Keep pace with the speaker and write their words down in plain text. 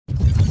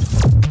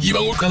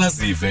Yiba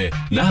ngoqalazive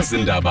nazi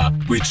indaba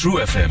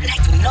kwi-True FM.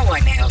 Like no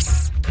one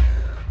else.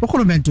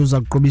 Urulumente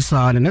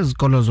uzakuqubisana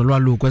nezikolo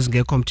zolwaluko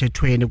ezingekho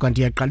mthethweni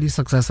Ukanti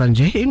Iyaqalisa kusasa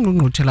nje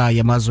ingqungquthela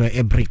yamazwe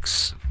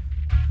eBRICS.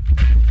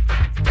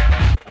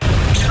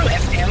 True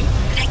FM,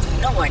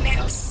 like no one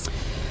else.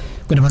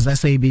 Kundaba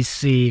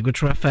zase-ABC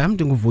ku-True FM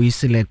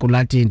ndinguvuyisile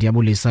kulathi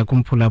ndiyabulisa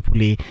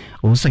kumphulaphuli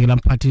usekela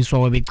mphathiswa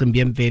wemicimbi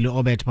yemveli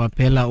obet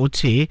Baphela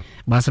uthi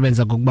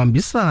basebenza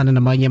ngokubambisana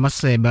namanye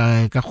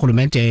amasebe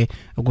karhulumente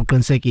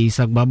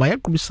ukuqinisekisa ukuba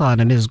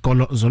bayaqubisana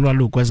nezikolo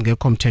zolwaluko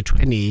ezingekho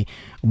mthethweni.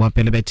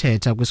 Ubaphela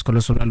bethetha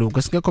kwisikolo solwaluko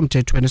esingekho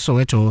mthethweni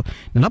Soweto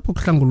nalapho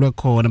kuhlangulwe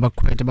khona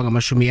abakhwetha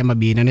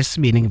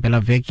abangama-22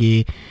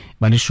 ngempelaveki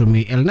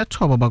balishumi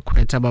elinethoba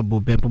abakhwetha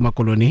ababhubhe eMpuma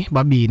Koloni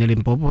babini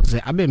eLimpopo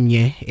ze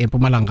abemnye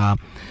eMpumalanga.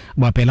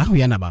 Baphela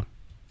uyanaba.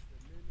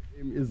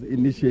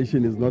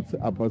 Initiation is not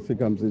about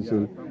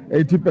circumcision.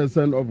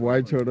 80% of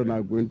why children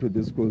are going to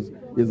these schools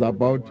is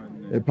about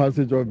a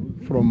passage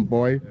from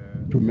boy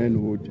to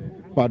manhood.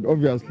 But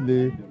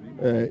obviously,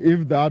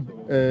 if that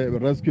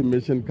rescue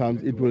mission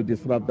comes, it will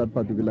disrupt that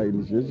particular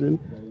initiation.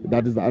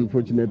 That is the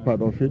unfortunate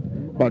part of it.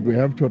 But we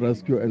have to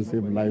rescue and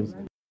save lives.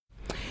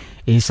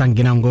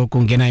 Isangena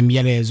ngoku ngena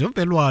imiyalezo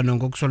velwano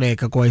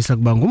ngokusoleka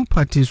kwayisakuba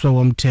ngumphathiswa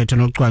womthetho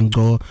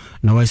nocwangco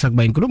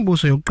nawayisakuba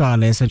inkulumbuso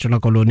yokuqala eSentshona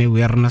Koloni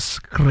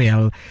Awareness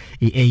Creal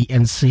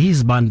ANC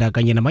izibanda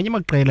kanye namanye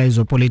amaqela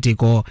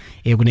ezopolitiko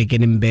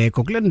ekunekeni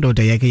imbeko kule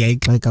ndoda yakhe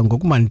yayixeka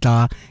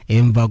ngokumandla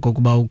emva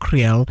kokuba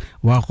uCreal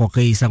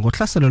warhoqisa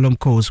ngohlaselo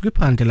lomkhosi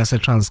kwiphandle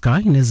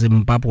laseTranskei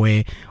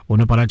neZimbabwe.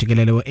 Unobhala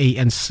jikelele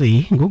we-ANC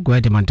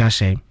nguGwede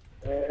Mantashe.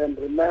 And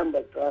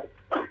remember that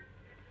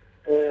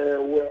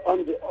we're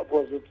on the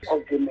opposite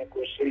of the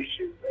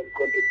negotiations and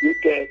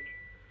contributed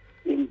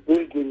in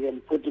building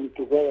and putting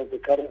together the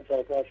current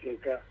South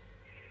Africa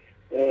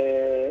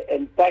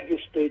and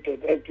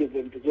participated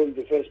actively in becoming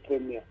the first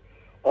premier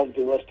of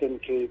the Western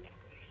Cape.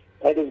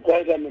 That is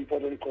quite an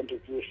important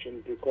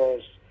contribution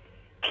because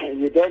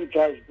you don't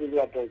judge people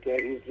about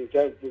their history,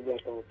 judge people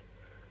about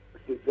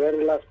the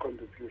very last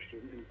contribution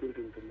in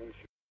building the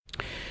nation.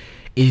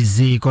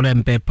 Iziko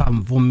lempepha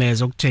mvume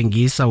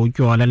zokuthengisa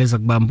utywala leza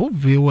kubamba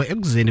uviwe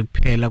ekuzeni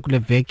kuphela kule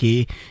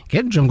veki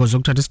ngenjongo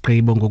zokuthatha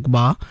isigqibo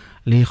ngokuba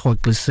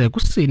lirhoxise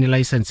kusini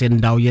license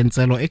yendawo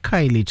yentselo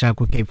eKhayelitsha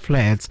ku-Cape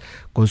Flats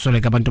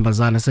kusoleka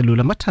amantombazana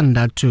selula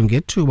amathandathu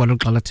ngethuba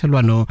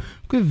loxalathelwano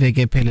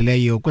kwiveki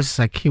epheleleyo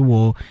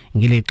kwesisakhiwo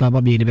ngelixa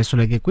ababini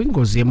besoleke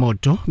kwingozi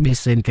yemoto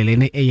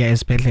besendleleni eya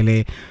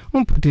esibhedlele.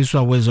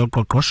 Umphathiswa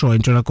wezoqoqosho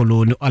eNtshona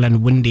Koloni Alan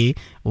Wundi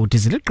uthi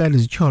ziliqela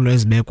izityholo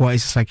ezibekwa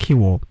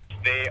esisakhiwo.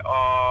 There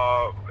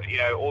are,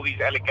 all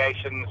these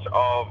allegations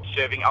of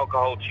serving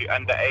alcohol to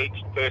underage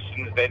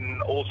persons,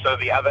 then also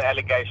the other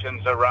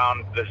allegations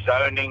around the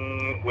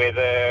zoning,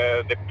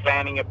 whether the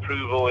planning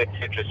approval,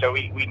 etc. So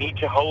we need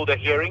to hold a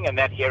hearing, and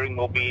that hearing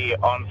will be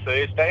on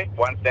Thursday.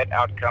 Once that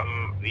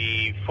outcome,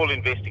 the full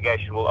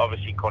investigation will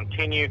obviously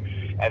continue,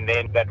 and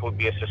then that will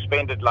be a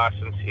suspended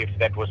license if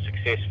that was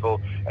successful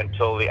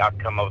until the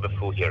outcome of the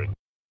full hearing.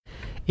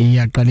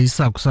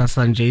 Iyaqalisa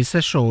kusasa nje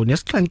iseshoni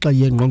esixhenxe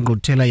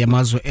yengqungquthela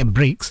yamazwe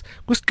eBRICS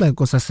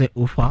kwisixeko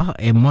sase-Ufa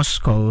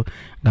eMoscow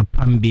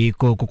ngaphambi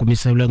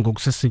kokumiselwe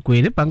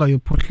ngokusesikweni ibhanka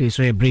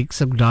yophuhliso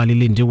eBRICS ekudala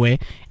ilindiwe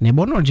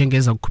nebonwa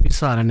njengeza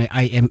kukhuphisana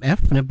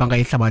ne-IMF nebhanka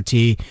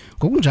yehlabathi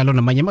ngokunjalo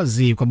namanye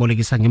amaziko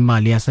abolekisa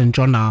ngemali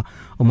yasentshona.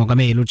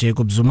 Umongameli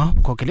uJacob Zuma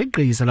ukhokhela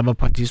iqisa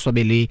labaphathiswa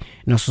beli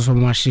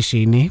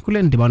nososomashishini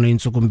kule ndibano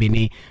yentsuku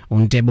mbini.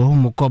 Untebo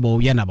Mukobo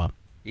uyanaba.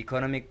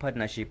 Economic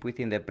partnership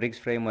within the BRICS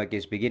framework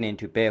is beginning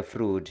to bear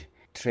fruit.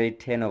 Trade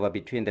turnover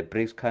between the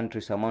BRICS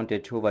countries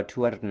amounted to over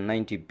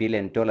 $290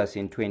 billion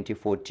in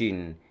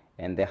 2014.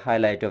 And the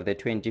highlight of the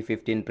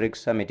 2015 BRICS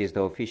summit is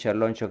the official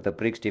launch of the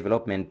BRICS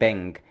Development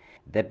Bank.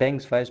 The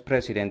bank's vice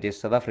president is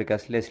South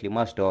Africa's Leslie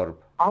Masdorp.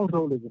 Our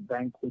role as a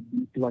bank would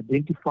be to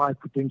identify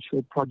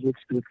potential projects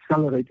to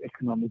accelerate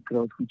economic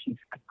growth, which is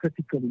a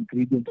critical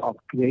ingredient of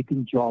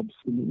creating jobs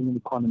in an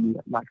economy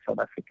like South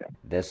Africa.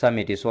 The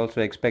summit is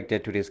also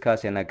expected to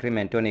discuss an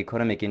agreement on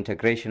economic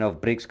integration of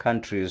BRICS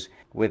countries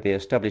with the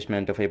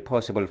establishment of a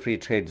possible free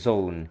trade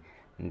zone.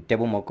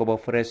 Ntebo Mokobo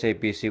for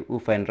SABC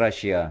Ufa in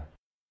Russia.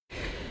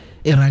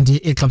 Irandi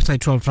ixabisa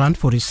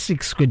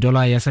R12.46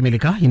 kwidola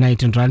yaseMelika,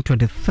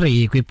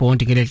 R19.23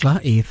 kwiponti ngelixa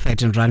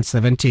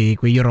i-R13.70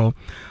 kwi-euro.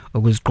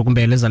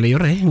 Ukuziqukumbela ezale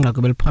yure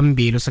inqakuba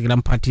eliphambili usekela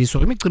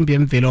mphathiswa wemicimbi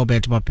yemveli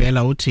obet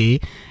Baphela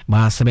uthi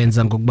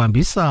basebenza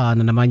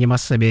ngokubambisana namanye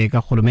amasebe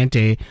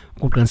karhulumente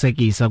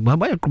ukuqinisekisa ukuba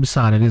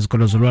bayaqubisana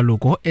nezikolo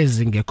zolwaluko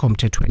ezingekho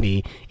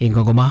mthethweni.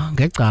 Ingongoma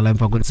ngecala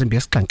emva kwentsimbi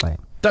yesixhenxe.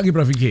 Thank you,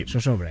 Brafiki.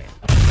 Shoshobre.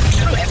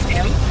 True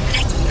FM,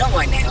 like no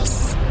one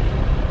else.